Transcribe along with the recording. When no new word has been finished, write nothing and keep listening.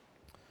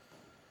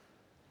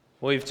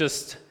We've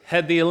just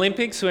had the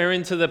Olympics, we're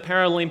into the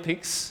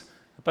Paralympics.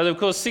 But of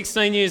course,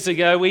 16 years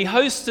ago, we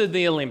hosted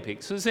the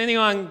Olympics. Does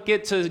anyone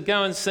get to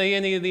go and see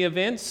any of the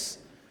events?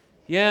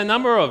 Yeah, a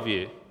number of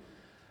you.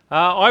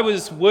 I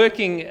was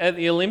working at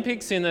the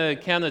Olympics in a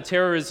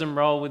counter-terrorism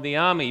role with the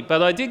Army,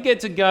 but I did get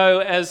to go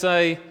as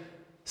a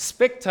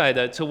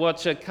spectator to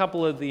watch a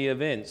couple of the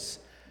events.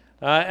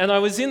 And I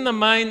was in the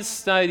main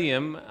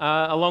stadium,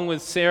 along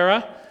with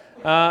Sarah,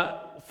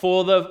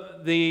 for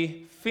the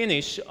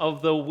finish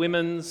of the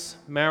women's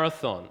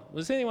marathon.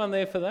 Was anyone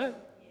there for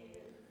that?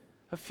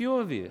 A few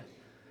of you.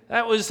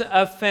 That was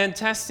a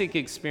fantastic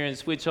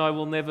experience which I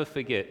will never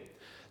forget.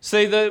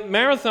 See, the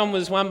marathon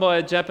was won by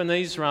a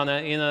Japanese runner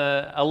in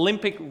an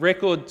Olympic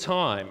record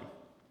time.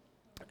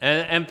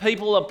 And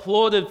people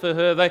applauded for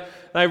her.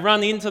 They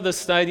run into the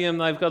stadium,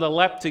 they've got a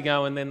lap to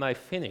go, and then they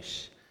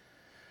finish.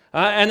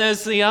 And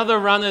as the other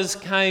runners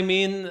came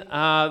in,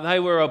 they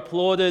were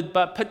applauded,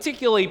 but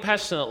particularly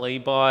passionately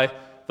by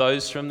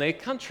those from their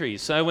country.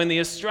 So when the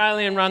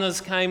Australian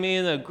runners came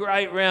in, a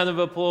great round of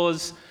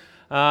applause,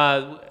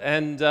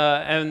 and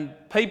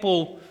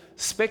people,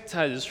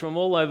 spectators from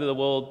all over the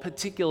world,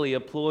 particularly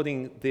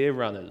applauding their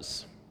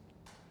runners.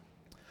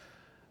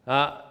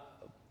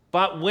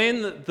 But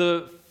when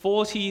the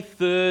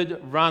 43rd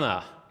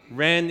runner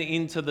ran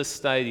into the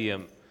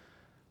stadium,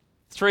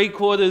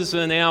 3/4 of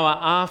an hour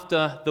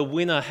after the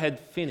winner had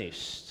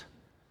finished,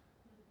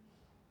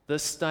 the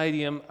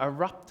stadium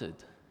erupted.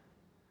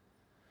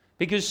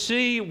 Because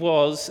she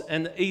was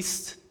an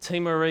East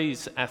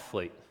Timorese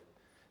athlete.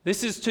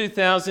 This is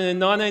 2000. In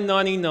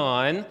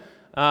 1999,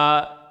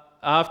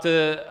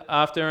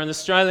 after an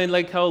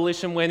Australian-led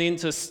coalition went in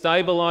to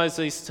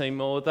stabilise East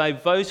Timor, they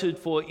voted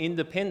for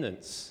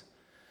independence.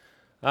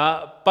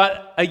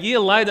 But a year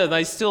later,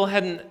 they still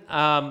hadn't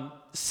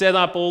set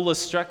up all the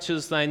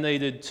structures they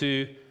needed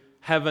to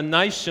have a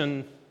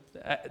nation,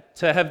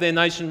 to have their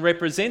nation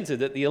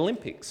represented at the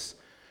Olympics.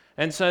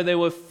 And so there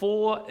were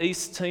 4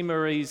 East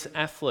Timorese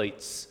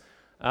athletes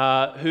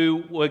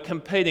who were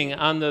competing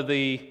under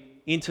the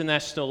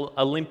International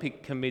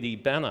Olympic Committee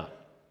banner.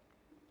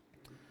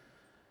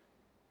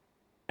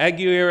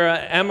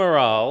 Aguera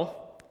Amaral,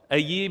 a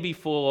year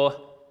before,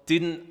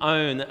 didn't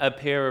own a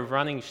pair of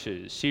running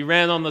shoes. She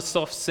ran on the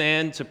soft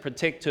sand to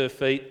protect her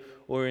feet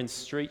or in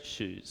street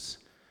shoes.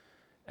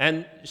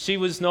 And she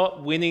was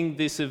not winning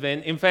this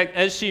event. In fact,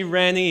 as she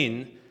ran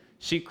in,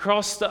 she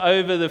crossed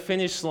over the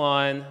finish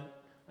line,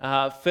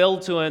 fell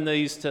to her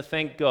knees to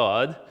thank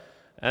God,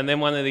 and then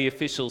one of the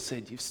officials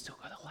said, "You've still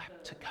got a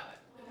lap to go."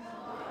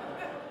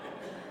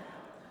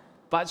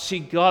 But she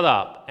got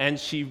up and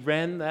she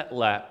ran that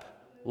lap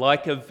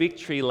like a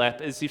victory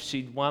lap, as if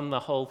she'd won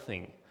the whole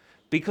thing.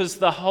 Because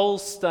the whole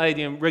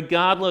stadium,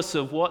 regardless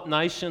of what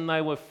nation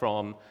they were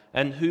from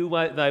and who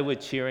they were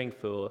cheering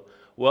for,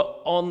 were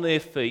on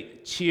their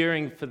feet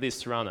cheering for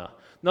this runner.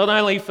 Not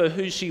only for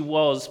who she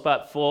was,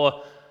 but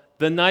for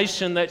the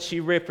nation that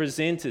she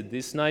represented,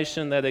 this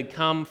nation that had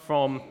come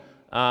from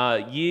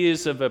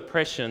years of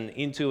oppression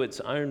into its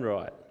own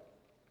right.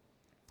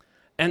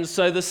 And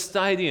so the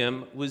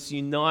stadium was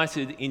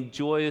united in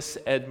joyous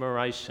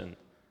admiration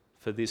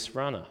for this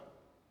runner.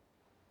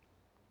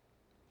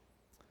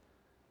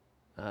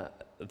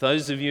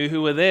 Those of you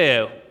who were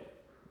there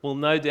will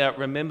no doubt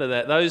remember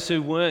that. Those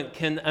who weren't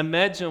can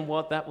imagine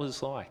what that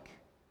was like.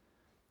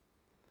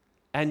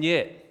 And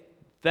yet,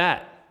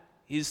 that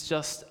is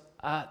just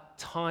a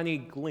tiny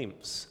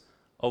glimpse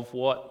of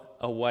what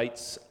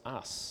awaits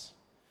us.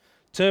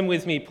 Turn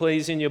with me,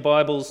 please, in your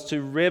Bibles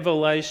to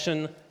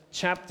Revelation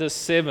chapter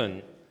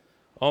 7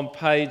 on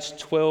page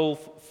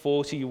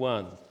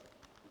 1241.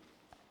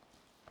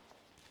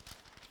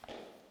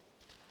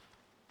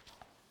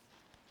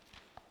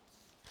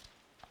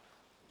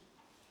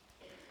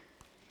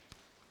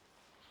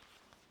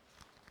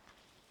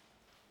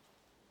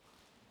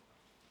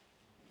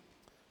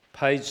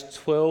 Page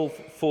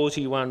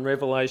 1241,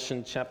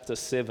 Revelation chapter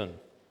 7.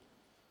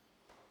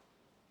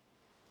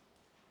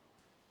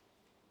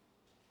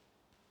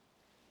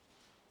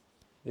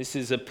 This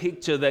is a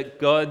picture that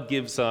God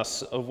gives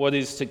us of what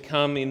is to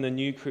come in the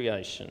new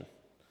creation.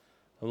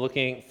 I'm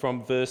looking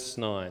from verse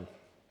 9.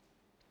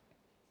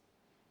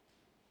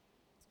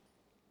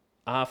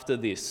 After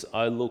this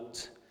I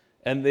looked,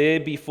 and there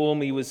before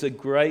me was a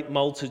great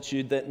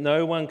multitude that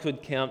no one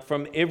could count,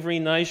 from every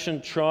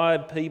nation,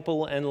 tribe,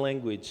 people, and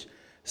language,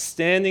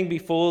 standing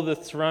before the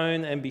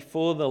throne and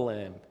before the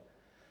Lamb.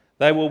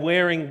 They were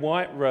wearing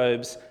white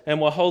robes and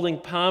were holding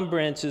palm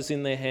branches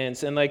in their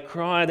hands, and they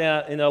cried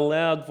out in a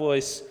loud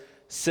voice,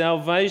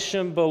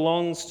 "Salvation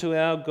belongs to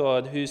our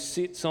God who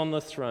sits on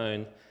the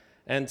throne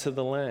and to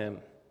the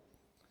Lamb."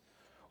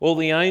 All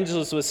the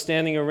angels were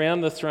standing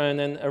around the throne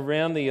and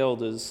around the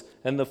elders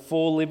and the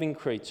 4 living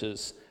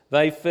creatures.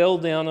 They fell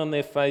down on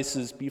their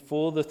faces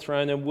before the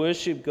throne and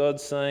worshipped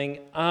God, saying,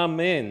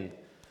 "Amen.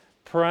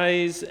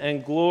 Praise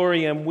and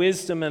glory and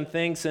wisdom and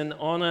thanks and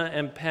honour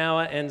and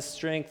power and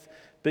strength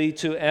be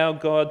to our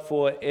God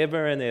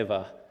forever and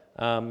ever.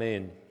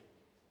 Amen."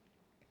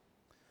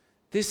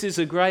 This is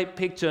a great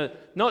picture,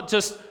 not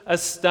just a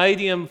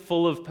stadium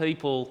full of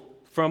people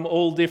from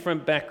all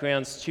different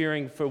backgrounds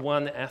cheering for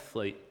one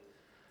athlete,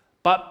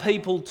 but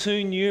people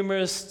too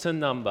numerous to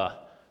number,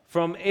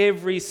 from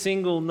every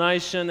single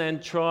nation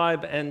and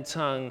tribe and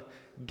tongue,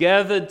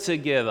 gathered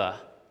together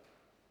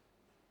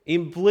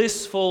in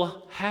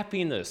blissful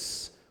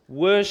happiness,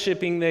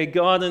 worshipping their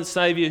God and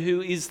Saviour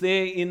who is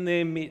there in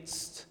their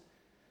midst.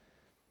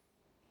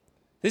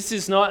 This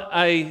is not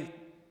a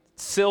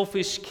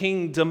selfish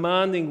king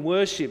demanding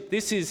worship.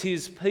 This is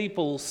his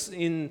people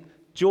in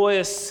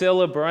joyous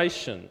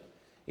celebration,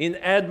 in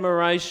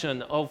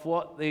admiration of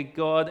what their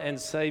God and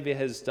Saviour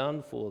has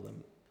done for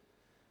them.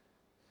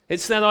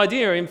 It's that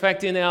idea, in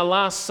fact, in our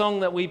last song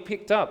that we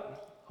picked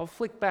up. I'll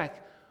flick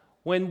back.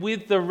 When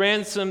with the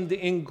ransomed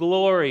in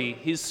glory,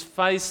 his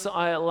face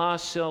I at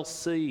last shall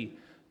see,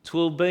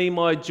 'twill be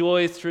my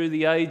joy through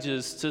the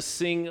ages to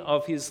sing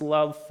of his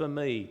love for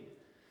me.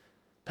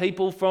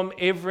 People from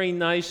every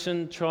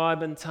nation,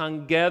 tribe and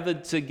tongue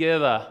gathered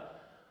together,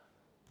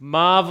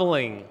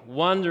 marveling,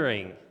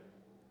 wondering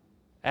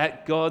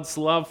at God's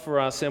love for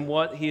us and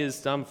what he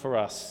has done for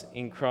us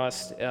in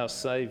Christ our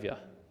Saviour.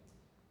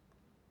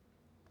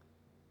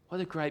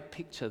 What a great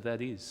picture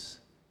that is.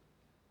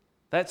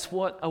 That's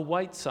what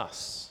awaits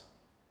us.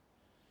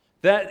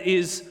 That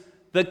is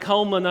the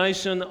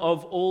culmination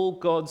of all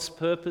God's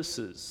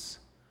purposes.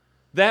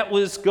 That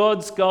was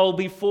God's goal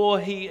before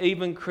he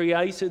even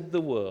created the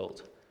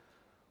world,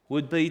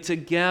 would be to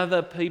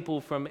gather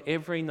people from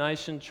every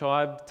nation,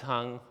 tribe,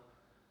 tongue,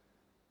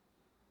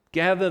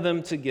 gather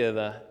them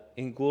together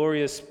in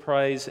glorious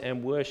praise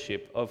and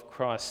worship of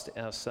Christ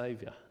our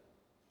Saviour.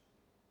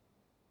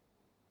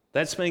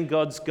 That's been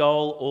God's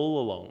goal all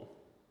along.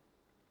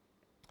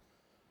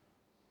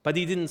 But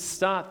he didn't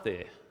start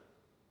there.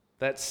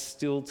 That's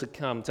still to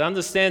come. To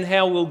understand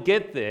how we'll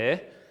get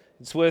there,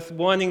 it's worth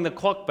winding the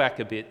clock back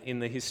a bit in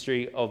the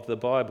history of the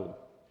Bible.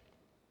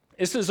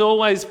 This has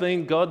always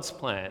been God's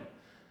plan,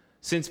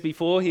 since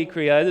before he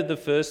created the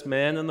first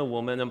man and the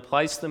woman and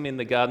placed them in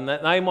the garden,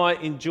 that they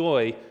might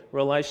enjoy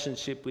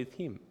relationship with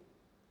him.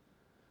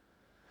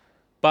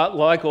 But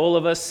like all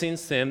of us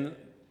since then,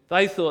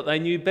 they thought they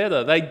knew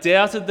better. They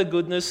doubted the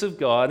goodness of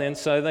God, and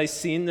so they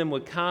sinned and were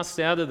cast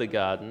out of the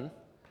garden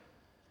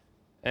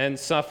and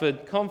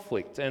suffered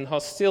conflict and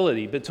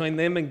hostility between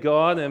them and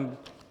God and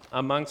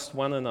amongst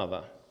one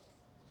another.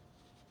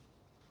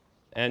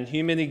 And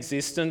human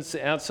existence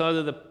outside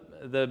of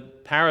the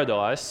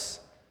paradise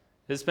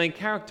has been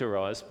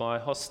characterised by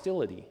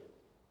hostility.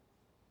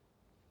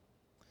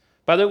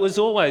 But it was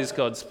always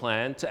God's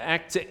plan to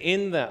act to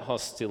end that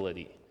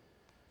hostility.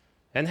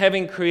 And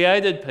having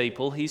created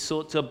people, he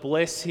sought to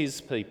bless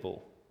his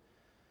people.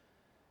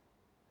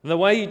 The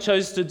way he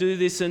chose to do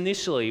this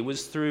initially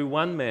was through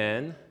one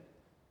man,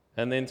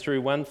 and then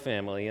through one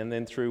family, and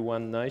then through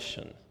one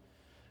nation.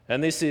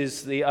 And this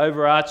is the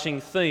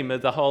overarching theme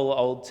of the whole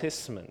Old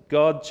Testament.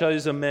 God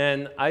chose a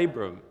man,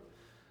 Abram,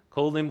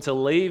 called him to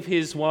leave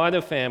his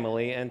wider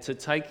family and to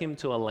take him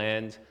to a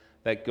land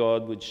that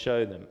God would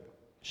show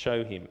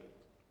him.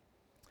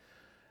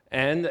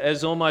 And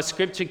as all my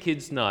scripture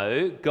kids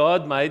know,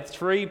 God made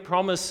 3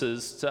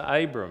 promises to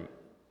Abram.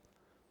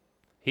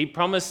 He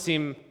promised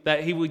him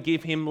that he would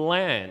give him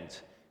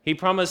land. He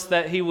promised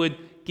that he would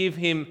give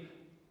him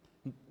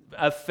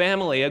a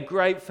family, a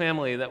great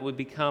family that would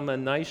become a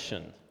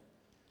nation.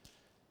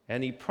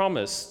 And he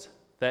promised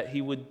that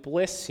he would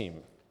bless him.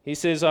 He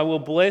says, I will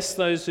bless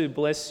those who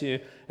bless you,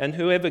 and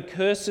whoever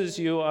curses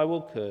you I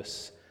will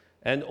curse,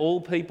 and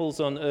all peoples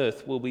on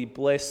earth will be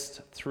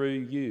blessed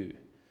through you.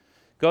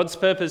 God's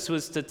purpose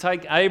was to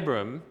take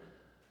Abram,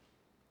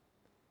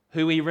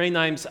 who he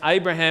renames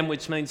Abraham,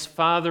 which means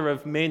father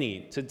of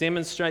many, to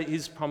demonstrate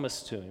his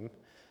promise to him,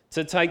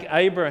 to take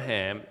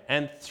Abraham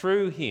and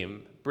through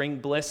him bring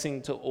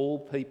blessing to all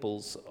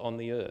peoples on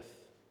the earth.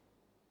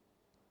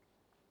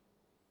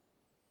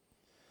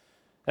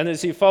 And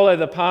as you follow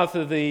the path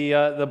of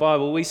the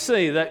Bible, we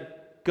see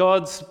that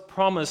God's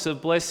promise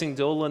of blessing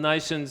to all the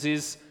nations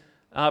is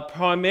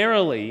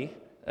primarily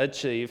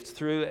achieved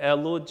through our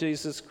Lord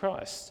Jesus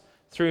Christ,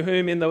 through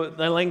whom, in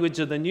the language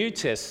of the New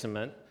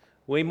Testament,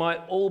 we might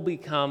all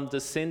become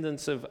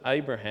descendants of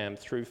Abraham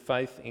through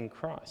faith in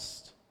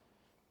Christ.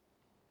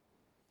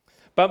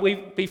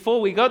 But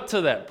before we got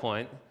to that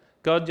point,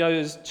 God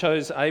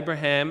chose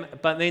Abraham,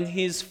 but then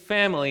his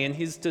family and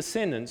his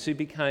descendants who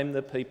became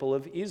the people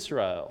of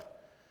Israel.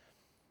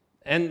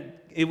 And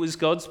it was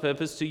God's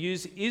purpose to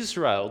use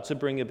Israel to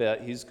bring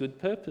about his good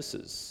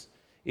purposes.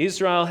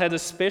 Israel had a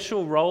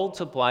special role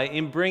to play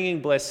in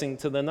bringing blessing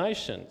to the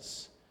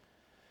nations.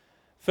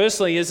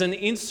 Firstly, as an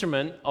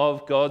instrument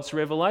of God's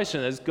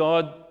revelation, as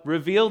God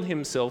revealed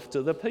himself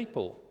to the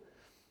people.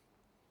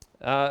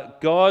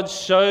 God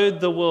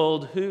showed the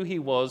world who he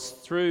was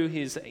through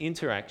his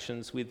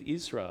interactions with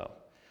Israel.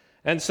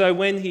 And so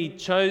when he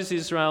chose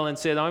Israel and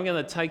said, I'm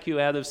going to take you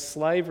out of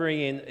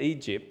slavery in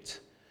Egypt,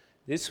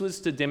 this was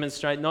to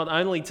demonstrate not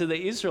only to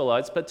the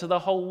Israelites, but to the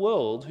whole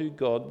world who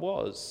God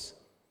was.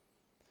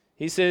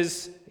 He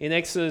says in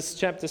Exodus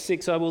chapter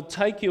 6, I will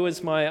take you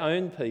as my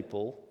own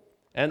people,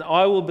 and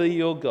I will be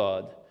your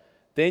God.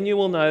 Then you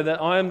will know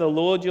that I am the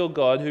Lord your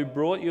God who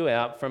brought you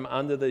out from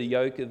under the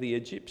yoke of the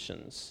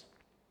Egyptians."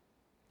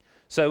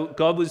 So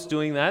God was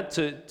doing that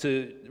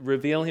to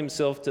reveal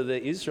himself to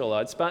the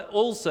Israelites, but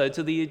also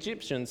to the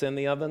Egyptians and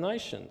the other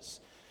nations.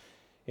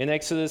 In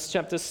Exodus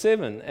chapter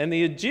 7, "And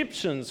the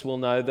Egyptians will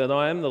know that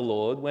I am the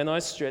Lord when I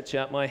stretch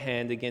out my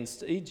hand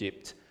against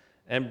Egypt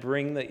and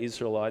bring the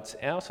Israelites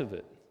out of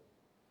it."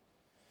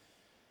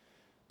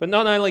 But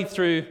not only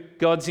through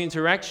God's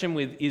interaction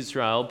with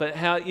Israel, but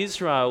how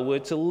Israel were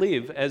to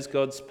live as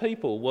God's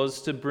people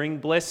was to bring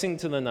blessing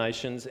to the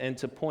nations and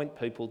to point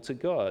people to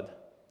God.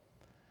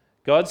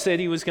 God said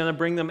he was going to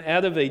bring them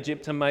out of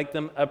Egypt to make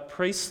them a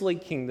priestly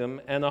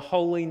kingdom and a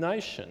holy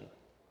nation.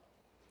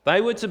 They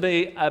were to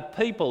be a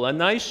people, a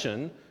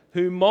nation,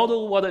 who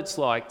model what it's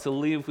like to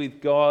live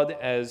with God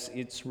as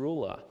its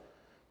ruler,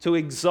 to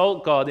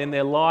exalt God in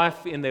their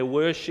life, in their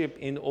worship,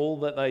 in all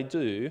that they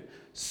do,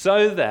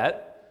 so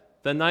that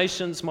the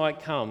nations might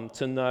come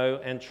to know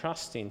and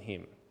trust in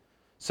him,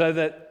 so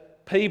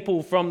that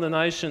people from the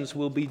nations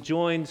will be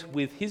joined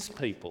with his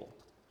people.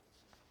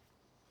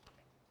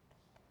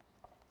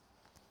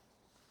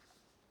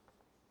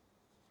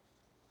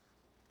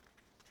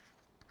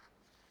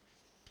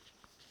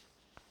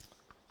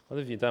 What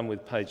have you done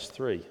with page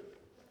 3?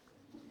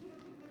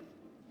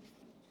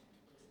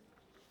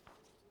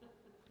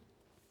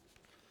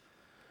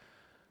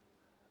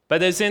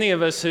 But as any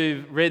of us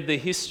who've read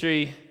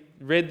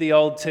the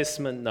Old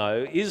Testament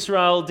know,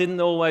 Israel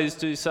didn't always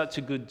do such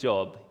a good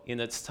job in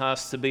its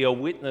task to be a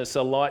witness,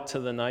 a light to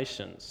the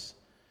nations.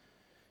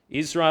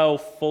 Israel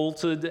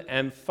faltered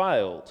and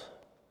failed.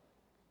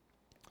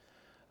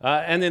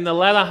 And in the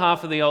latter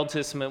half of the Old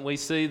Testament, we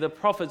see the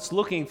prophets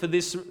looking for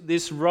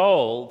this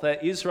role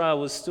that Israel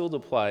was still to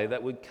play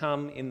that would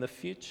come in the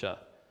future.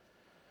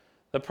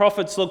 The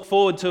prophets look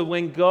forward to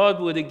when God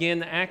would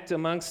again act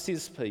amongst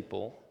his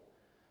people,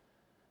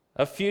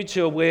 a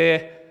future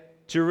where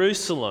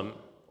Jerusalem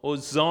or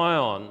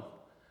Zion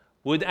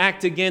would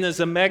act again as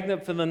a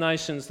magnet for the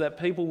nations, that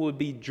people would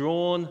be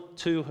drawn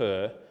to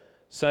her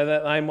so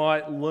that they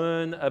might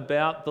learn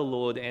about the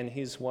Lord and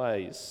his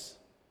ways.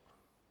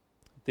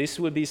 This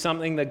would be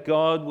something that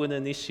God would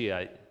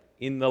initiate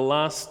in the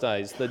last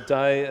days, the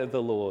day of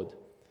the Lord.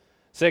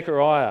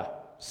 Zechariah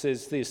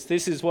says this: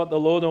 "This is what the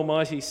Lord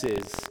Almighty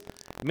says.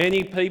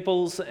 Many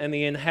peoples and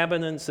the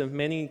inhabitants of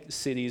many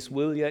cities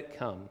will yet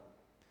come.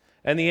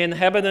 And the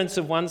inhabitants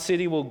of one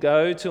city will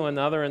go to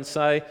another and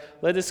say,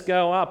 'Let us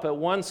go up at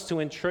once to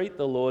entreat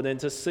the Lord and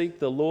to seek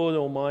the Lord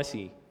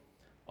Almighty.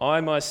 I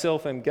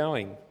myself am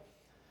going.'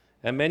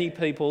 And many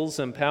peoples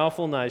and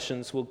powerful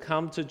nations will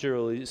come to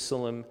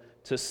Jerusalem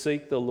to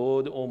seek the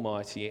Lord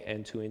Almighty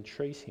and to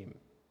entreat him."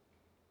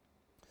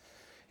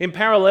 In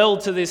parallel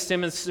to this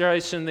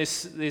demonstration,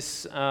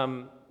 this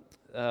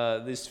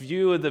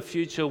view of the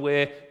future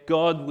where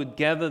God would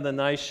gather the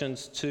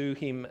nations to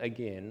him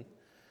again,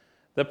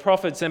 the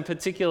prophets, and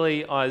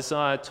particularly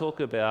Isaiah, talk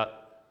about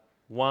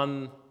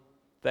one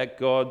that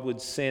God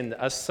would send,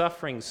 a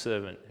suffering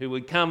servant who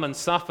would come and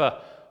suffer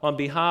on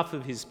behalf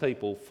of his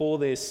people for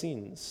their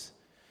sins.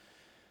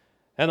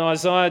 And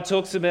Isaiah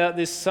talks about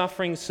this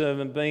suffering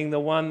servant being the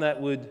one that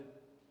would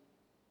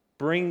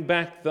bring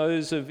back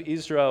those of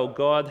Israel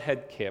God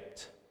had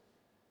kept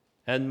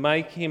and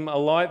make him a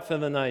light for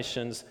the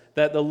nations,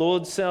 that the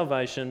Lord's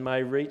salvation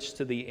may reach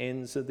to the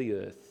ends of the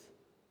earth.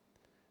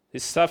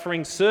 This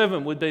suffering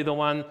servant would be the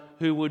one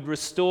who would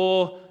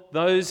restore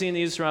those in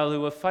Israel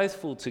who were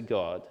faithful to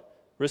God,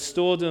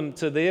 restore them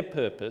to their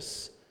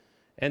purpose,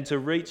 and to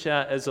reach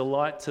out as a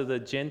light to the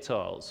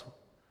Gentiles,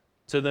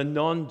 to the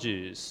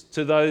non-Jews,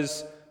 to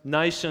those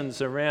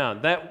nations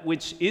around, that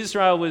which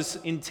Israel was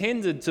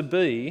intended to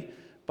be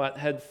but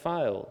had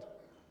failed.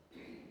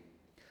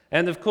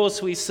 And of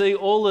course, we see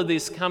all of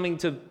this coming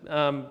to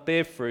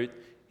bear fruit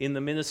in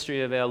the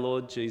ministry of our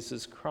Lord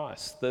Jesus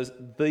Christ,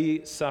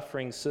 the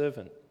suffering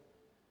servant.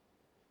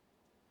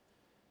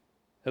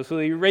 As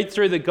we read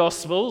through the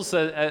Gospels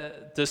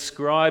that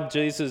describe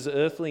Jesus'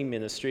 earthly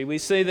ministry, we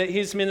see that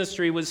his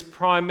ministry was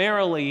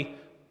primarily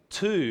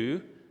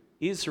to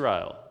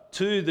Israel,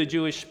 to the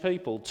Jewish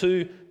people,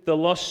 to the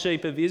lost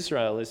sheep of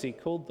Israel, as he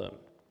called them.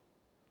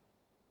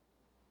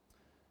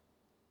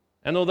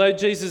 And although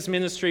Jesus'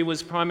 ministry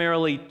was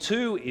primarily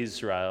to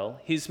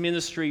Israel, his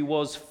ministry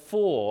was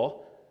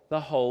for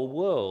the whole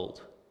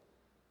world.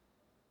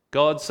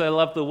 God so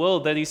loved the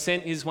world that he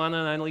sent his one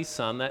and only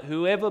Son, that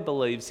whoever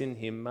believes in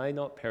him may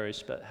not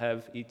perish but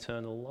have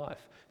eternal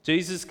life.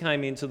 Jesus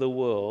came into the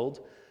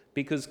world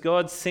because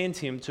God sent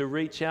him to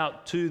reach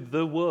out to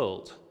the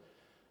world.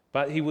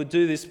 But he would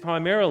do this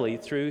primarily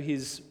through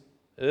his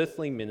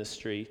earthly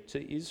ministry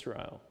to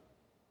Israel.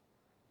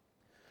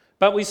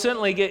 But we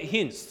certainly get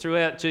hints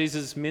throughout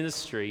Jesus'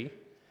 ministry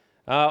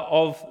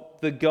of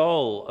the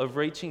goal of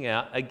reaching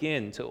out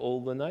again to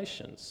all the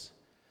nations.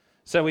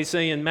 So we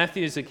see in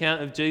Matthew's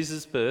account of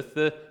Jesus' birth,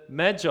 the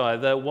Magi,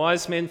 the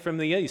wise men from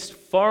the east,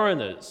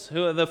 foreigners,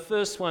 who are the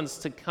first ones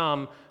to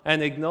come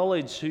and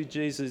acknowledge who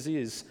Jesus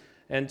is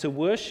and to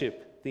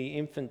worship the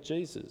infant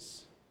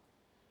Jesus.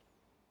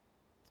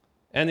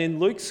 And in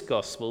Luke's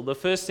Gospel, the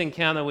first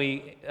encounter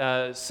we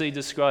see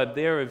described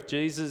there of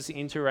Jesus'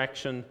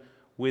 interaction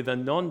with a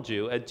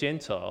non-Jew, a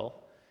Gentile,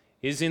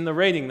 is in the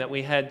reading that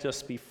we had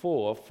just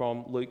before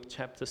from Luke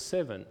chapter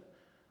 7,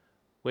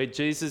 where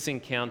Jesus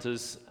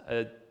encounters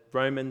a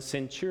Roman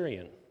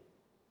centurion.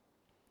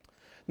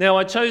 Now,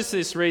 I chose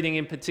this reading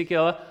in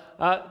particular,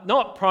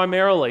 not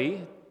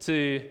primarily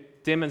to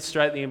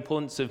demonstrate the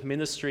importance of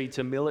ministry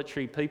to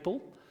military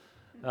people,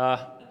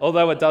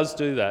 although it does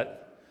do that.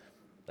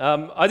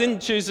 I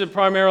didn't choose it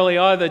primarily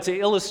either to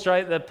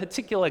illustrate the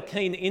particular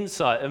keen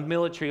insight of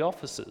military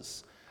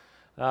officers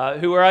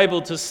who were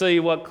able to see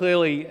what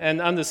clearly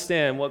and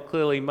understand what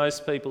clearly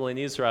most people in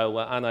Israel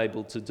were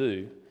unable to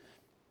do,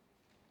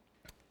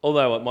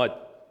 although it might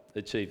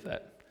achieve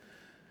that.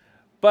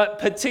 But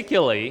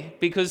particularly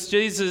because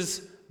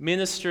Jesus'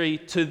 ministry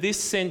to this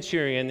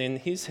centurion in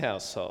his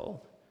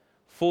household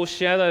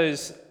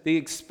foreshadows the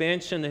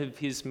expansion of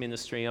his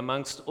ministry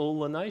amongst all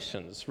the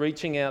nations,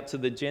 reaching out to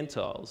the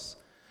Gentiles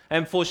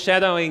and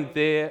foreshadowing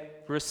their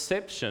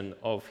reception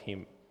of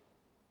him.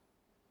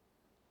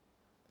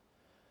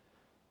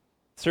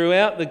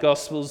 Throughout the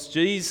Gospels,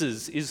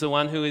 Jesus is the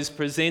one who is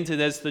presented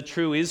as the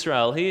true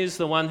Israel. He is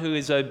the one who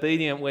is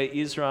obedient where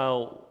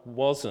Israel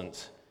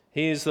wasn't.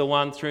 He is the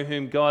one through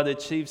whom God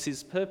achieves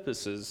his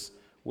purposes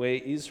where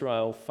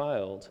Israel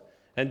failed.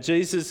 And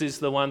Jesus is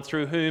the one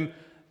through whom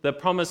the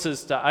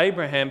promises to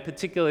Abraham,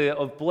 particularly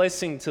of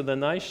blessing to the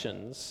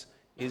nations,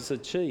 is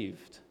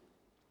achieved.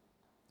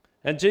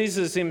 And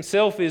Jesus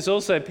himself is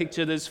also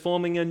pictured as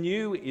forming a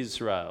new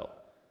Israel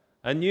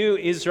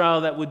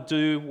that would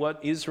do what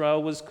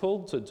Israel was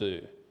called to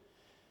do.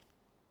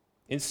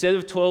 Instead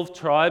of 12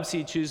 tribes,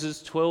 he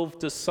chooses 12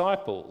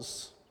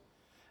 disciples.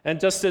 And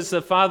just as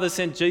the Father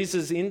sent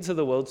Jesus into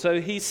the world,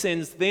 so he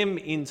sends them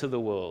into the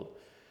world,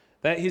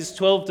 that his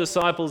 12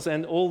 disciples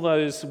and all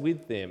those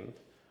with them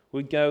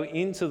would go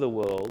into the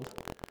world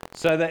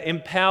so that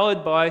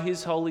empowered by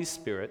his Holy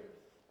Spirit,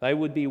 they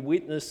would be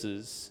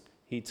witnesses,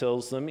 he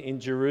tells them, in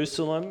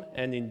Jerusalem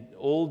and in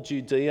all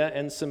Judea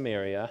and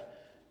Samaria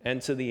and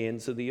to the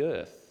ends of the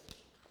earth.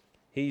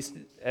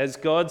 As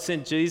God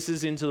sent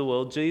Jesus into the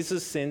world,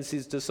 Jesus sends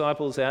his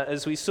disciples out,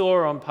 as we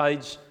saw on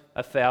page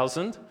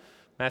 1000,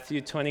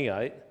 Matthew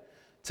 28,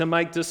 to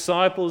make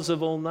disciples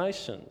of all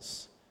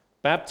nations,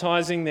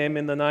 baptizing them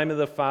in the name of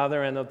the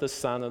Father and of the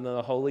Son and of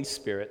the Holy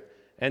Spirit,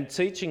 and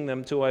teaching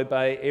them to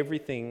obey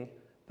everything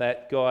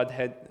that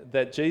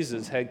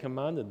Jesus had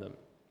commanded them.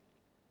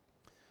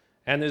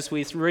 And as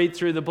we read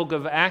through the book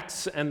of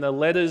Acts and the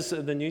letters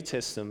of the New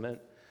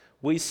Testament,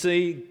 we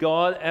see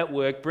God at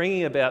work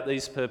bringing about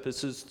these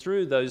purposes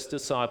through those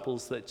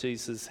disciples that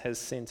Jesus has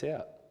sent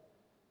out.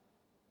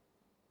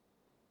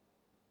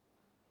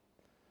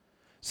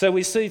 So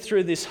we see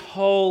through this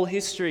whole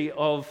history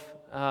of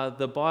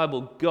the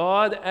Bible,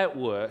 God at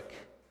work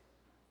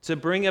to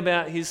bring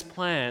about his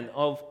plan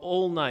of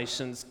all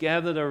nations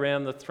gathered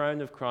around the throne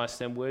of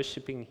Christ and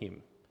worshipping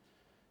him.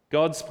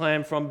 God's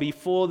plan from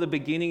before the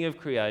beginning of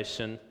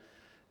creation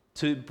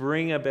to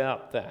bring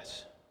about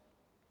that.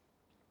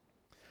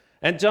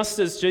 And just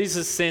as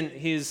Jesus sent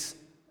his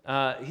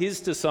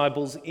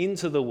disciples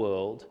into the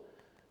world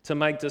to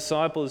make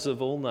disciples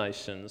of all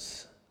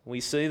nations,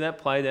 we see that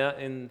played out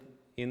in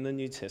the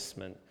New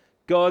Testament.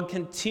 God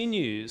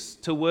continues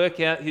to work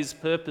out his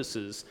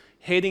purposes,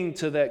 heading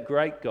to that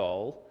great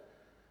goal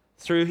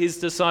through his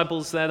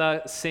disciples that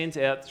are sent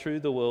out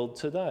through the world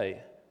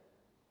today.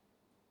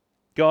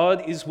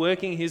 God is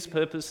working his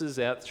purposes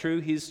out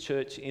through his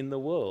church in the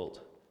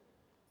world.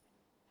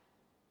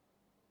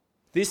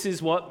 This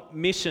is what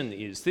mission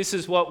is. This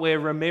is what we're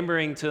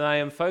remembering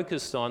today and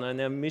focused on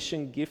our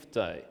Mission Gift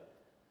Day.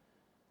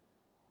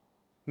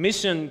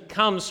 Mission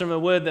comes from a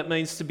word that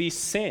means to be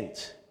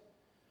sent.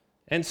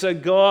 And so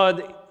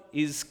God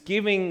is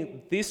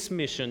giving this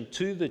mission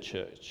to the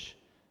church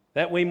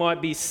that we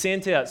might be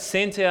sent out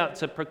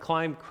to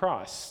proclaim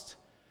Christ,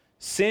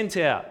 sent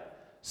out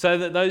so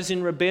that those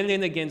in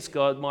rebellion against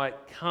God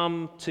might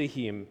come to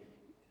him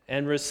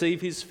and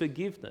receive his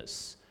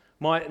forgiveness,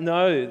 might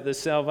know the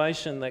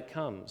salvation that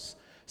comes,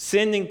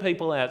 sending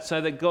people out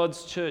so that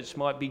God's church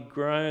might be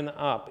grown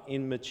up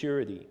in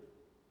maturity.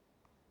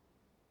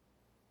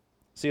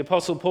 So the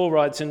Apostle Paul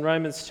writes in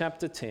Romans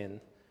chapter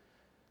 10,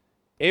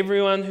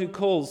 "Everyone who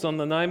calls on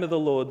the name of the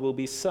Lord will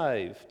be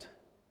saved.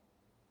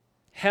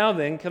 How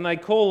then can they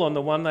call on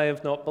the one they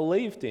have not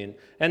believed in?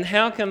 And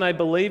how can they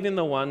believe in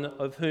the one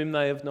of whom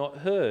they have not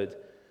heard?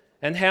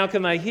 And how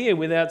can they hear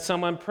without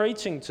someone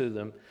preaching to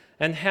them?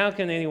 And how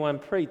can anyone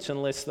preach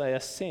unless they are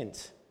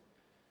sent?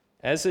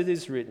 As it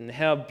is written,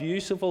 how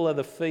beautiful are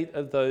the feet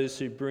of those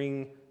who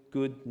bring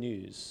good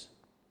news."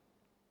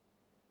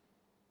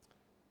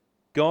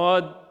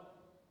 God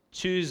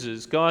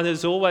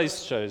has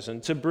always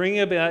chosen to bring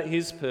about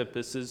his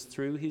purposes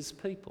through his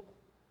people.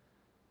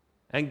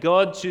 And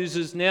God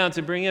chooses now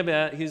to bring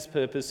about his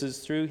purposes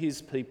through his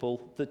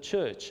people, the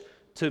church,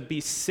 to be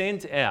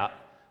sent out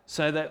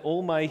so that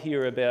all may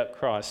hear about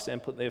Christ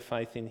and put their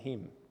faith in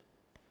him.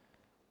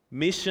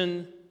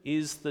 Mission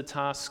is the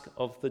task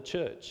of the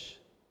church,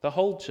 the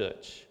whole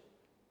church.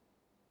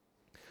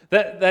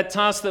 That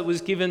task that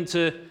was given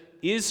to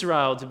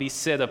Israel to be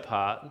set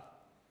apart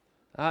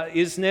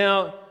is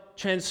now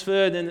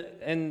transferred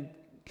and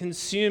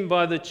consumed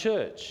by the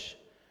church.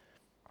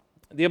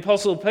 The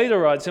Apostle Peter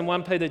writes in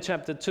 1 Peter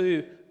chapter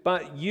 2,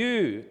 but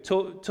you,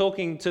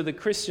 talking to the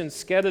Christians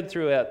scattered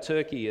throughout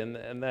Turkey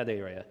and that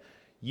area,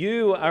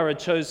 you are a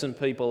chosen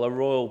people, a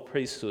royal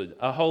priesthood,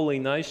 a holy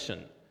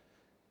nation,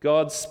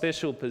 God's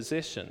special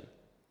possession,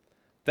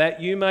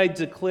 that you may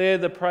declare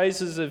the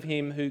praises of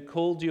him who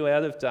called you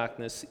out of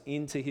darkness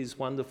into his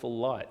wonderful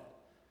light.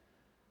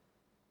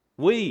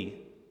 We,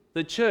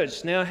 the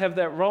church, now have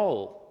that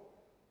role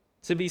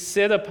to be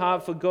set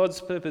apart for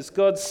God's purpose,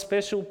 God's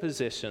special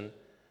possession,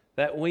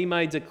 that we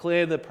may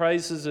declare the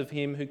praises of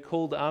him who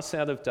called us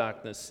out of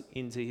darkness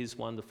into his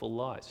wonderful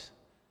light.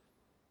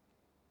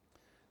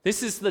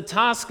 This is the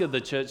task of the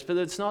church, but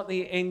it's not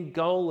the end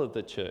goal of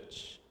the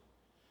church.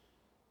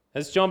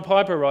 As John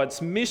Piper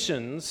writes,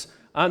 missions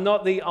are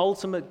not the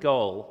ultimate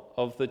goal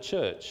of the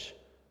church.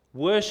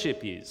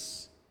 Worship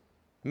is.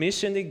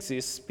 Mission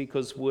exists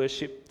because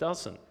worship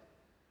doesn't.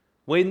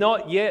 We're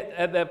not yet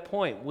at that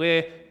point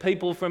where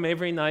people from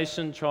every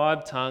nation,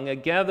 tribe, tongue are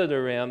gathered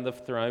around the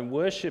throne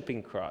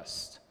worshipping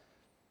Christ.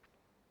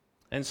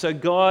 And so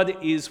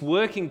God is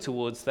working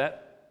towards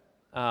that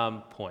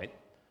point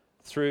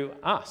through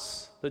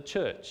us, the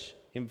church,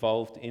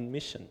 involved in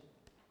mission.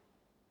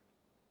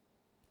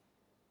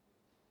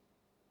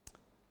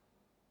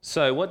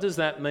 So what does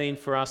that mean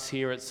for us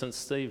here at St.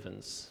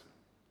 Stephen's?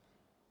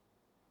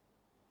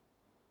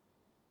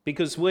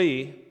 Because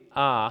we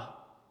are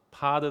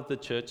part of the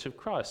Church of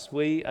Christ.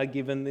 We are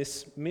given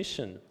this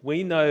mission.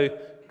 We know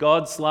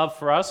God's love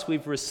for us.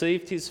 We've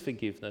received his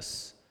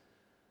forgiveness.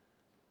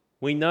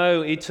 We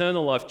know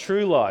eternal life,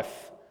 true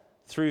life,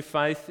 through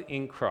faith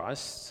in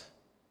Christ.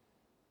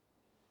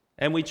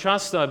 And we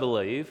trust, I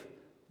believe,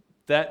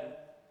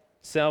 that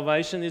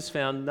salvation is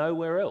found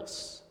nowhere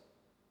else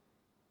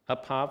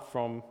apart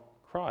from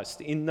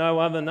Christ, in no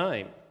other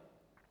name.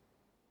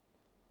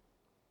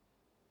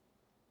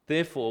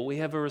 Therefore, we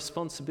have a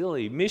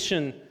responsibility.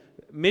 Mission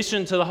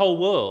to the whole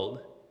world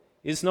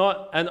is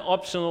not an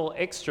optional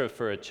extra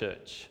for a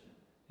church.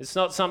 It's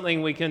not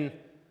something we can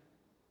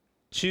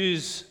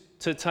choose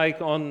to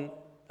take on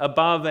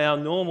above our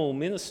normal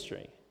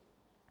ministry.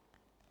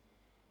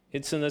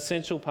 It's an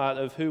essential part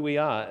of who we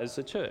are as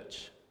a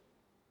church.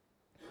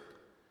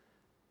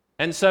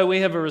 And so we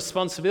have a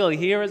responsibility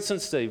here at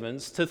St.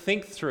 Stephen's to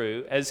think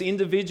through, as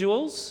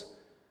individuals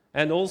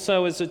and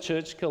also as a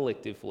church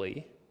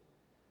collectively,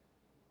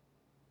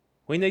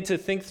 we need to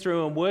think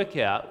through and work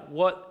out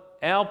what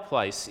our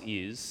place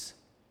is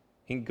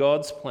in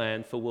God's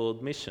plan for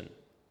world mission.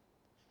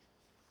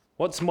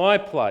 What's my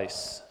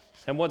place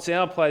and what's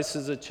our place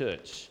as a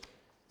church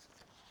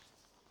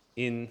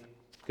in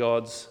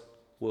God's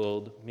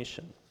world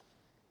mission?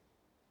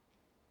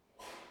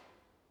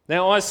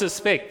 Now, I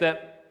suspect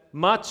that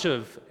much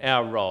of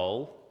our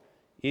role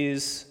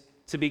is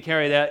to be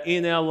carried out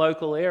in our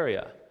local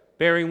area,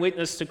 bearing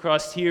witness to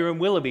Christ here in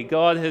Willoughby.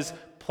 God has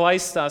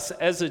placed us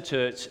as a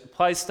church,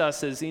 placed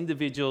us as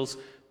individuals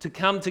to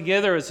come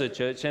together as a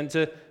church and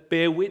to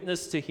bear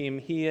witness to him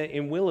here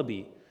in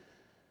Willoughby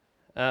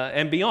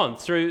and beyond,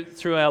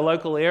 through our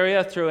local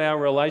area, through our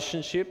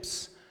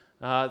relationships,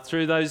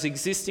 through those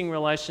existing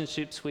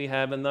relationships we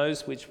have and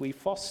those which we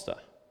foster.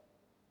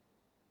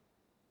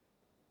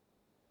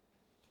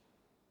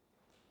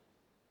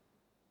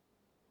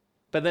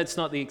 But that's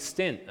not the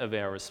extent of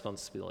our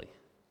responsibility.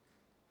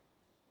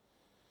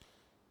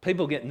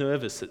 People get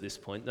nervous at this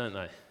point, don't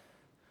they?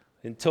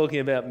 In talking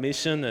about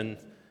mission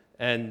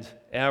and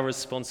our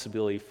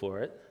responsibility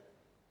for it.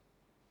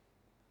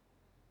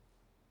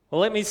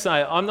 Well, let me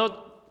say,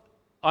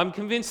 I'm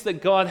convinced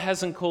that God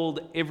hasn't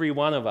called every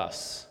one of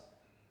us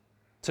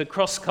to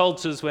cross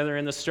cultures, whether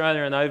in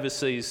Australia and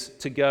overseas,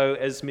 to go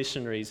as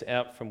missionaries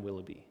out from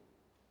Willoughby.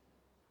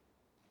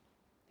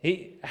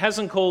 He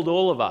hasn't called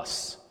all of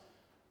us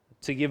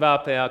to give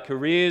up our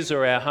careers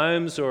or our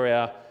homes or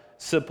our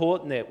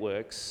support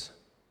networks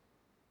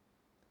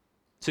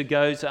to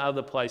go to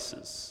other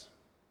places.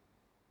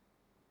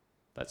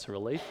 That's a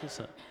relief,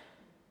 isn't it?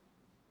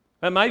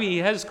 But maybe he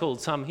has called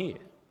some here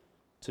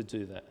to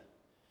do that.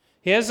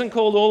 He hasn't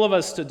called all of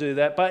us to do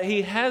that, but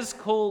he has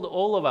called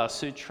all of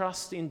us who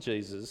trust in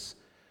Jesus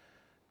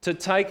to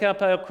take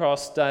up our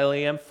cross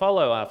daily and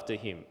follow after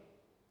him.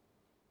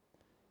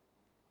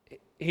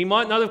 He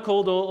might not have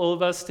called all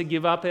of us to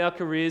give up our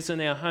careers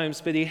and our homes,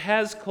 but he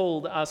has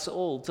called us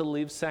all to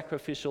live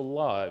sacrificial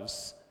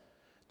lives,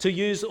 to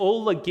use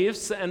all the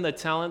gifts and the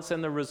talents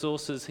and the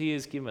resources he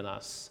has given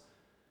us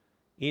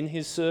in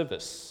his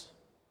service.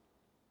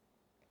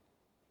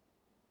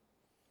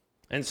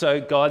 And so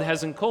God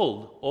hasn't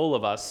called all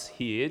of us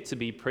here to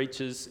be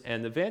preachers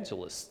and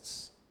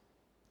evangelists.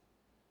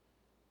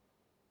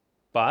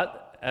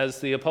 But, as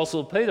the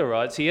Apostle Peter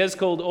writes, he has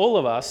called all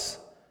of us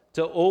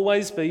to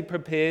always be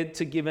prepared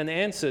to give an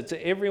answer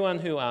to everyone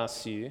who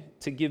asks you,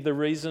 to give the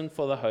reason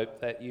for the hope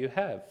that you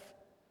have.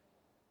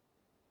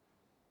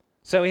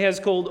 So he has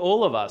called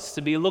all of us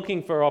to be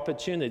looking for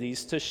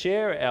opportunities to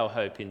share our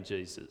hope in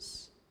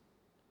Jesus.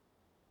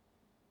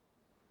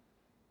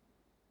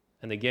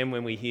 And again,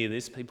 when we hear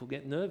this, people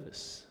get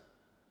nervous.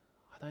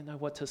 I don't know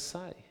what to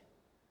say.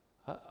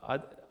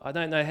 I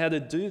don't know how to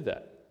do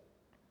that.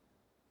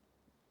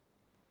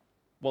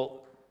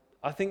 Well,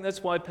 I think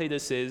that's why Peter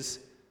says,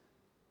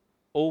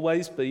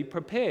 always be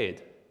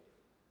prepared.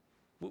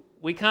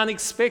 We can't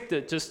expect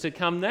it just to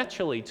come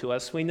naturally to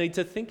us. We need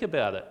to think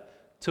about it,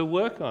 to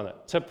work on it,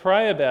 to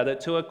pray about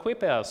it, to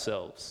equip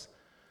ourselves.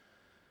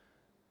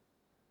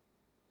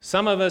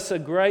 Some of us are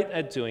great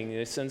at doing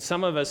this, and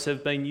some of us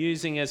have been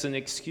using as an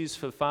excuse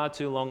for far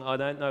too long, I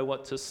don't know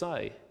what to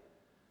say.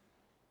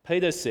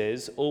 Peter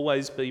says,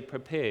 always be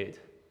prepared.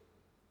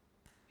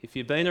 If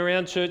you've been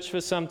around church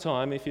for some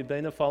time, if you've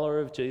been a follower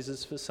of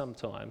Jesus for some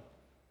time,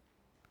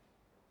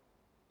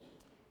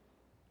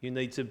 you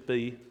need to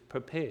be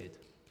prepared,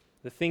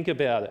 to think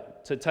about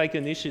it, to take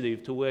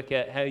initiative, to work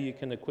out how you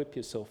can equip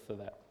yourself for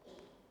that.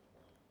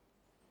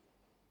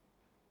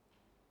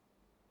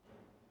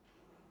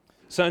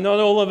 So not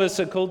all of us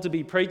are called to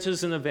be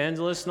preachers and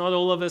evangelists. Not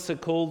all of us are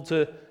called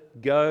to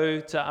go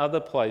to other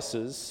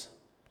places.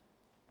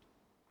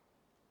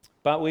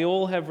 But we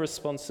all have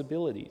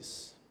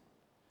responsibilities.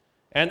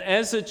 And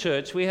as a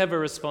church, we have a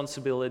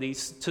responsibility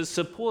to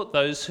support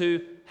those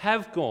who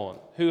have gone,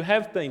 who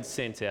have been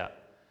sent out,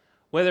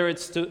 whether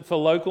it's for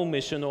local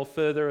mission or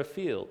further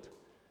afield.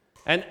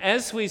 And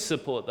as we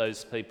support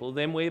those people,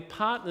 then we're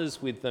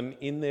partners with them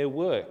in their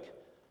work,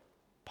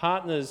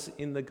 partners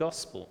in the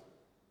gospel.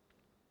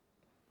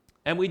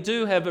 And we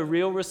do have a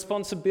real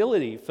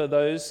responsibility for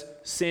those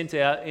sent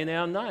out in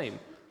our name,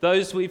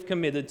 those we've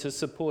committed to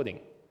supporting.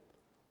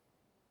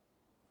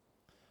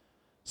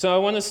 So I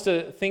want us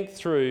to think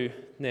through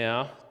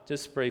now,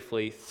 just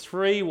briefly,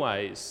 3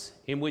 ways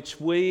in which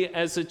we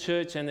as a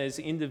church and as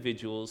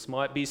individuals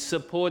might be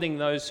supporting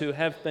those who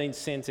have been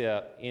sent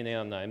out in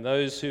our name,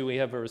 those who we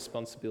have a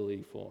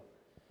responsibility for.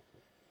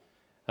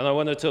 And I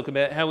want to talk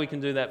about how we can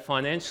do that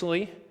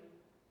financially,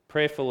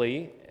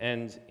 prayerfully,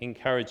 and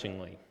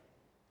encouragingly.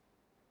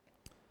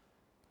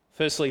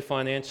 Firstly,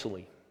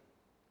 financially.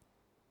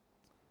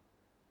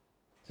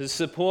 To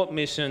support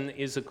mission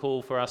is a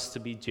call for us to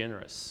be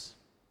generous.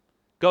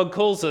 God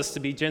calls us to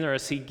be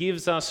generous. He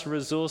gives us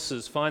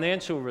resources,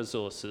 financial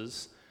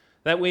resources,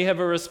 that we have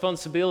a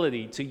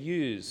responsibility to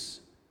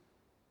use.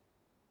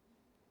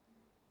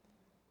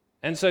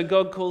 And so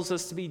God calls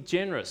us to be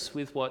generous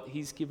with what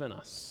He's given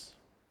us.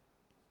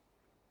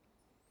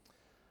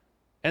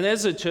 And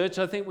as a church,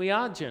 I think we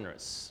are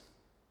generous.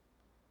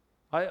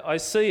 I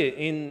see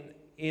it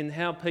in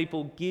how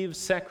people give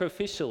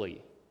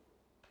sacrificially.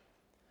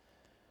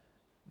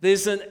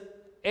 There's an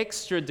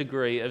extra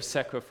degree of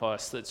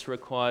sacrifice that's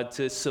required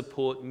to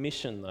support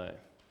mission, though.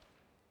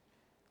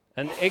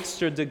 An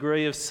extra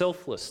degree of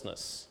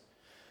selflessness.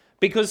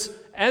 Because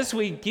as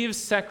we give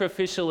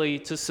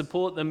sacrificially to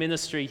support the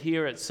ministry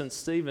here at St.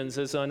 Stephen's,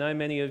 as I know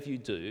many of you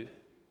do,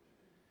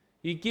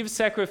 you give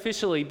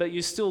sacrificially, but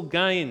you still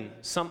gain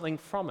something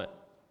from it.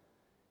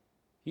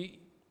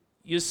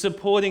 You're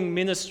supporting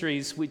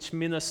ministries which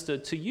minister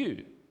to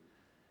you.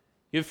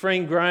 You're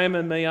freeing Graham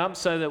and me up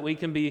so that we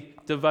can be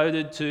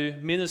devoted to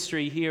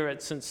ministry here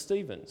at St.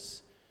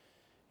 Stephen's.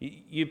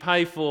 You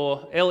pay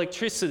for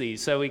electricity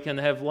so we can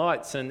have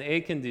lights and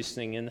air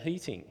conditioning and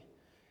heating.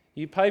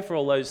 You pay for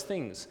all those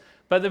things.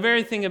 But the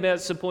very thing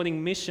about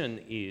supporting mission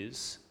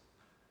is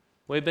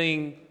we're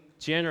being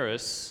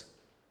generous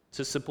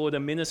to support a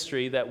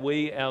ministry that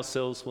we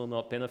ourselves will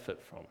not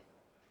benefit from.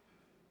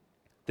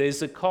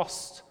 There's a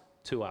cost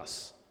to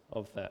us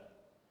of that.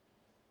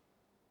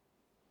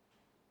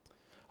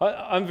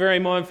 I'm very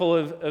mindful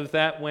of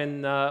that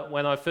when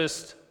I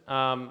first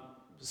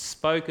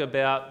spoke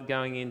about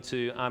going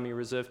into Army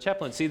Reserve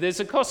chaplaincy. There's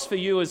a cost for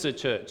you as a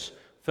church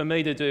for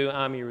me to do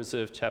Army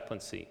Reserve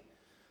chaplaincy.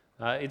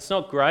 It's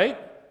not great.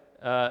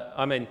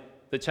 The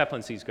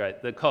chaplaincy is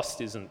great. The cost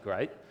isn't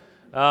great.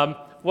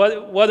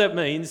 What it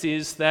means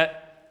is that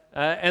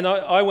and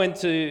I went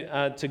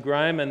to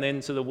Graham and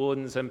then to the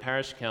wardens and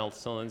parish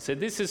council and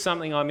said, this is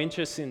something I'm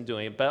interested in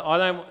doing, but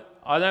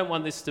I don't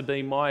want this to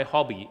be my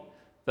hobby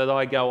that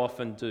I go off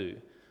and do.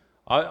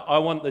 I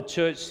want the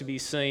church to be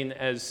seen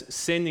as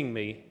sending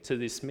me to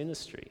this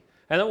ministry.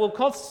 And it will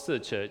cost the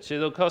church.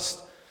 It'll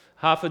cost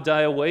half a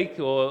day a week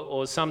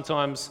or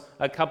sometimes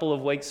a couple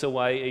of weeks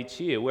away each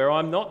year where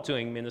I'm not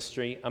doing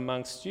ministry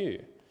amongst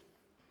you.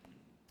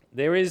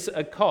 There is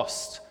a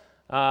cost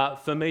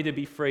for me to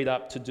be freed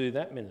up to do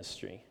that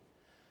ministry.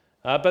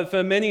 But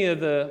for many of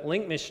the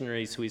link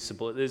missionaries we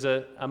support, there's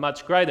a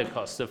much greater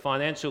cost, a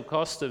financial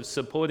cost of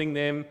supporting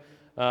them,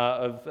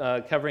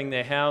 of covering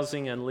their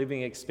housing and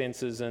living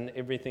expenses and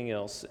everything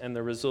else, and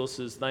the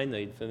resources they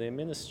need for their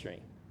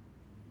ministry.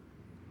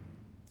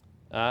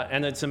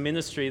 And it's a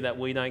ministry that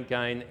we don't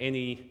gain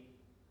any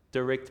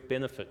direct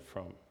benefit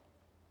from.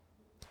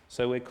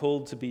 So we're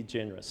called to be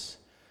generous.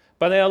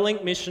 But our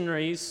link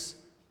missionaries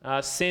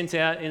sent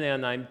out in our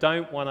name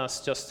don't want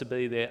us just to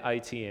be their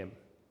ATM.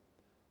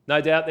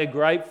 No doubt they're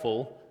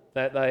grateful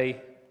that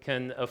they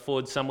can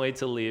afford somewhere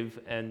to live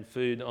and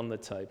food on the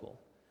table.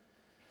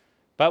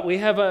 But we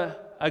have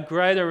a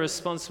greater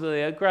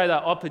responsibility, a greater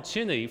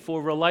opportunity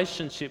for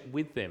relationship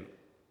with them.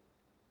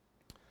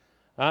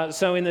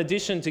 So in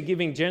addition to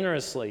giving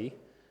generously,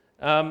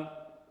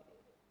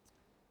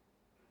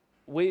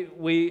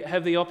 we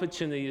have the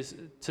opportunity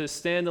to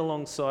stand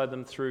alongside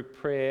them through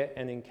prayer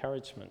and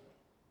encouragement.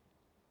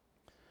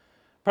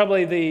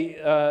 Probably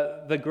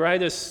the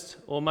greatest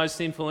or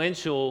most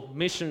influential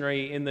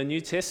missionary in the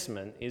New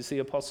Testament is the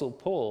Apostle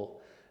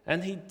Paul,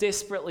 and he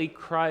desperately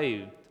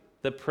craved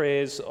the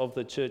prayers of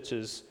the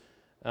churches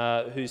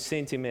who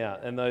sent him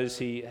out and those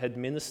he had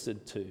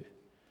ministered to.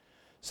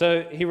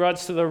 So he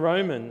writes to the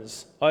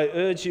Romans, "I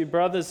urge you,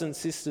 brothers and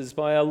sisters,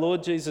 by our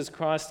Lord Jesus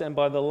Christ and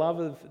by the love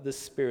of the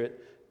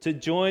Spirit, to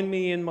join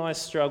me in my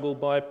struggle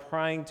by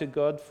praying to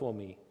God for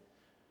me.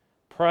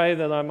 Pray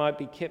that I might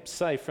be kept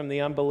safe from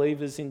the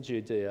unbelievers in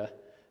Judea,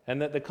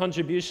 and that the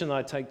contribution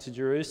I take to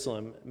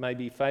Jerusalem may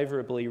be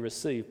favourably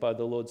received by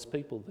the Lord's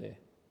people there."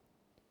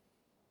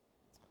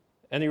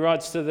 And he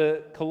writes to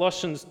the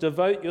Colossians,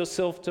 "Devote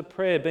yourself to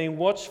prayer, being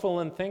watchful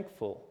and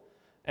thankful,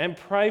 and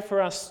pray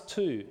for us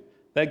too,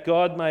 that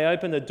God may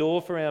open a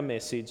door for our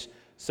message,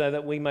 so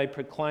that we may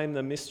proclaim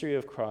the mystery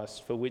of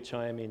Christ, for which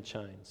I am in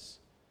chains.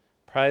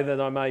 Pray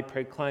that I may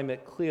proclaim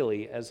it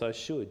clearly as I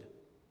should."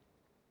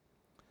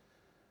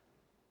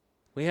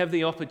 We have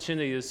the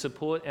opportunity to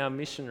support our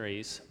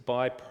missionaries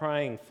by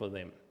praying for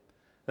them.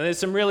 And there's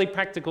some really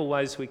practical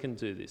ways we can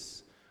do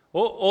this.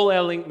 All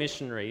our Link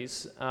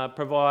missionaries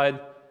provide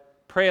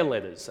prayer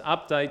letters,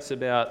 updates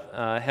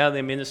about how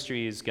their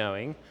ministry is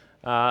going.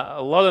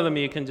 A lot of them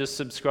you can just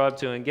subscribe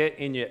to and get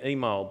in your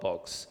email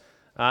box.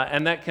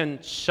 And that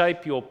can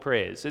shape your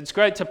prayers. It's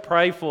great to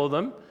pray for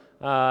them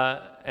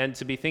and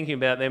to be thinking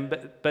about them,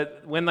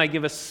 but when they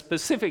give us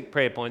specific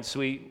prayer points,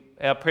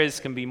 our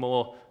prayers can be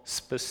more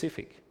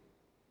specific.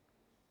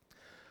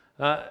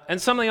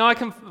 And something I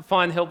can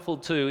find helpful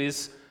too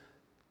is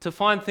to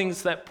find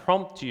things that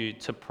prompt you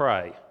to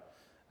pray.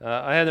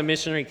 I had a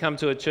missionary come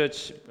to a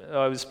church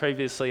I was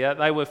previously at.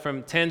 They were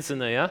from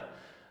Tanzania,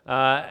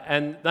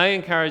 and they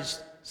encouraged,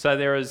 so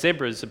there are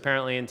zebras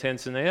apparently in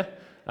Tanzania,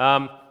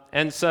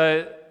 and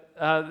so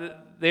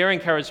their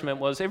encouragement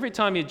was every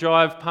time you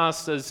drive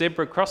past a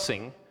zebra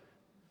crossing,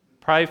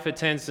 pray for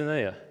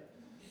Tanzania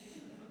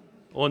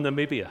or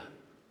Namibia.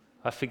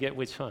 I forget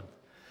which one.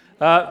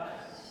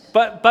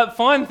 But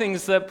find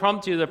things that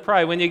prompt you to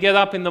pray. When you get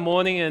up in the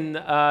morning and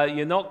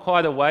you're not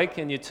quite awake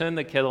and you turn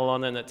the kettle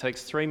on and it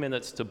takes 3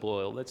 minutes to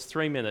boil, that's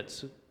 3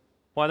 minutes.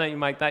 Why don't you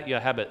make that your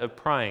habit of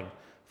praying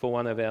for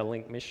one of our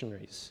Link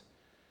missionaries?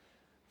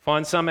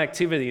 Find some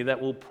activity that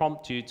will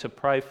prompt you to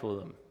pray for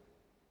them.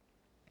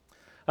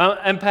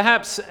 And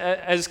perhaps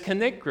as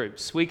Connect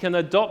groups, we can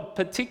adopt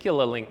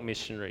particular Link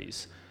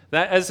missionaries.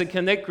 That as a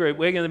Connect group,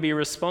 we're going to be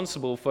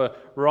responsible for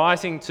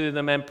writing to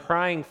them and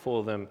praying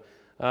for them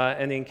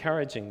and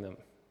encouraging them.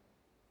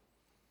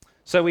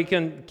 So we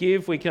can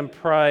give, we can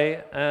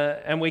pray,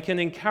 and we can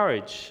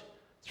encourage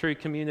through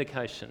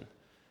communication.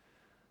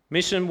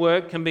 Mission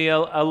work can be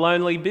a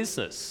lonely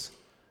business,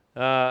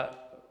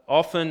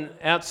 often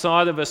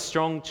outside of a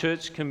strong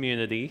church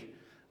community,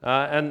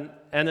 and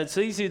it's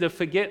easy to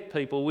forget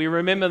people. We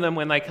remember them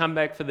when they come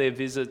back for their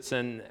visits,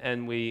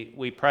 and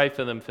we pray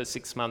for them for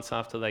 6 months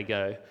after they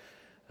go,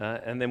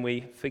 and then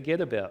we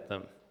forget about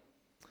them.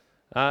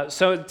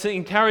 So it's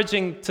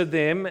encouraging to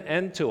them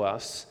and to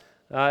us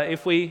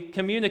if we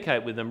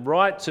communicate with them,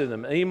 write to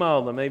them,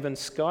 email them, even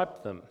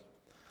Skype them,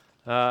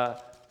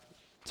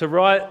 to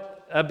write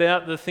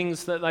about the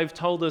things that they've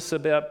told us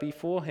about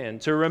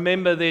beforehand, to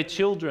remember their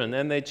children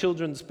and their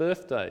children's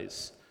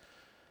birthdays,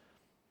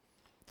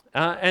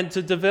 and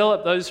to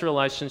develop those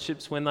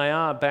relationships when they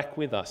are back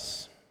with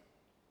us.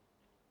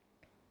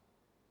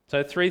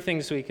 So 3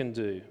 things we can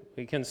do.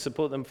 We can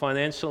support them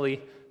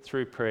financially,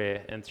 through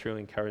prayer, and through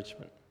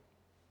encouragement.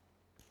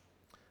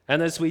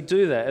 And as we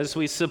do that, as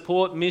we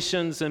support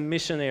missions and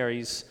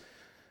missionaries,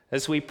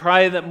 as we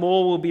pray that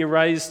more will be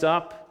raised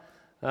up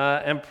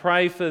and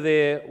pray for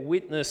their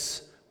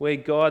witness where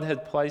God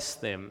had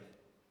placed them,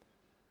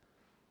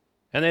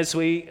 and as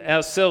we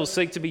ourselves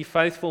seek to be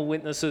faithful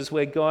witnesses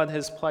where God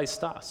has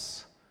placed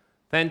us,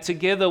 then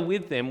together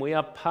with them we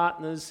are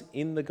partners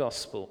in the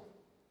gospel.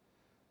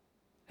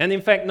 And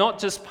in fact, not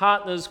just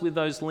partners with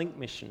those Link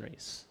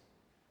missionaries,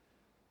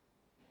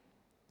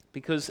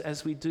 because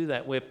as we do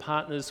that, we're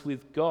partners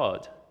with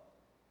God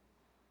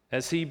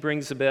as He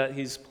brings about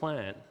His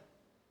plan.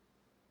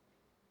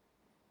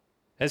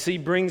 As He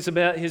brings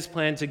about His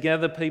plan to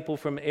gather people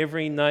from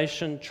every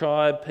nation,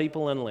 tribe,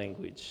 people and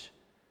language,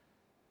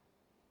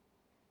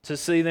 to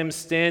see them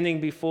standing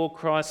before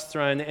Christ's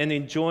throne and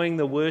enjoying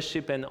the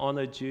worship and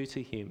honour due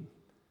to Him.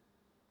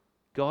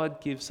 God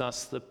gives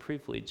us the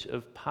privilege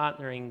of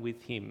partnering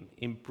with Him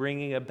in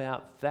bringing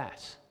about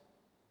that.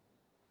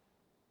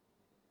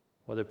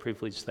 What a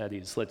privilege that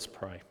is. Let's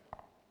pray.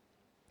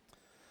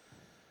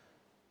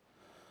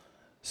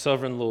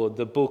 Sovereign Lord,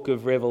 the book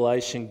of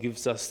Revelation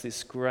gives us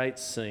this great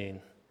scene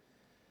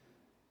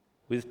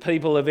with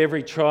people of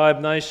every tribe,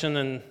 nation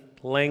and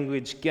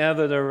language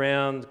gathered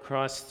around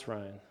Christ's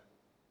throne.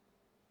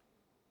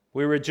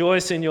 We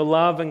rejoice in your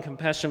love and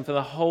compassion for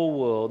the whole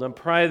world and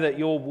pray that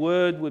your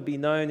word would be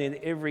known in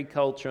every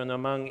culture and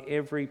among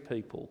every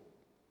people.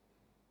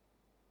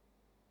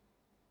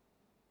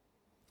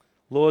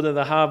 Lord of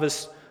the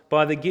harvest,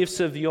 by the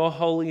gifts of your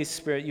Holy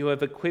Spirit, you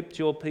have equipped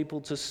your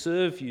people to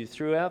serve you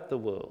throughout the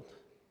world.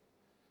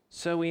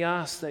 So we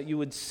ask that you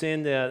would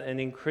send out an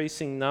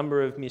increasing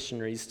number of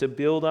missionaries to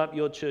build up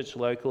your church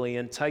locally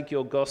and take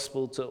your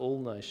gospel to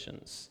all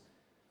nations.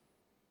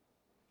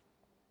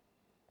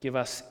 Give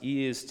us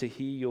ears to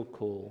hear your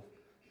call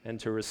and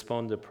to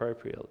respond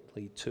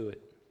appropriately to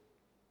it.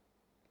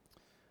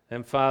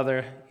 And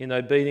Father, in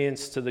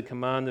obedience to the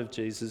command of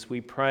Jesus, we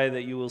pray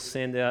that you will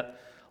send out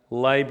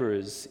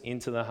labourers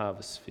into the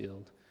harvest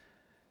field.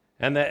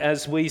 And that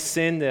as we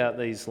send out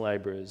these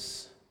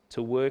labourers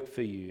to work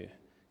for you,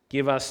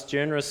 give us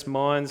generous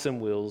minds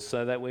and wills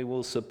so that we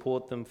will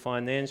support them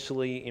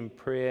financially in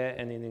prayer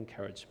and in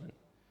encouragement.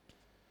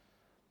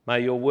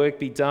 May your work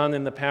be done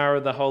in the power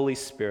of the Holy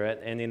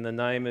Spirit and in the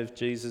name of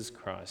Jesus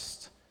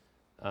Christ.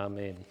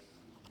 Amen.